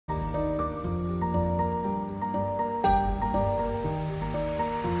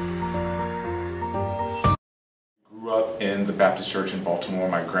the Baptist church in Baltimore.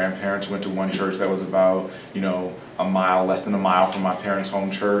 My grandparents went to one church that was about, a mile, less than a mile from my parents'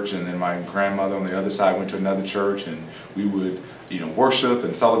 home church, and then my grandmother on the other side went to another church, and we would, worship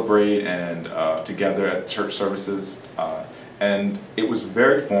and celebrate and together at church services. And it was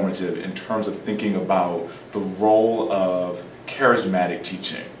very formative in terms of thinking about the role of charismatic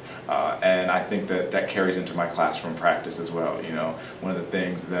teaching. And I think that carries into my classroom practice as well. One of the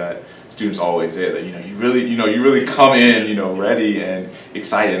things that students always say that you really come in ready and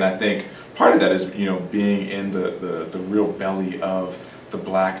excited. And I think part of that is being in the real belly of the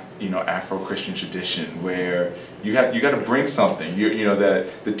Black Afro-Christian tradition, where you got to bring something. That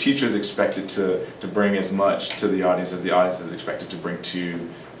the teacher is expected to bring as much to the audience as the audience is expected to bring to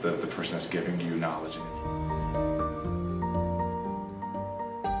the person that's giving you knowledge and information.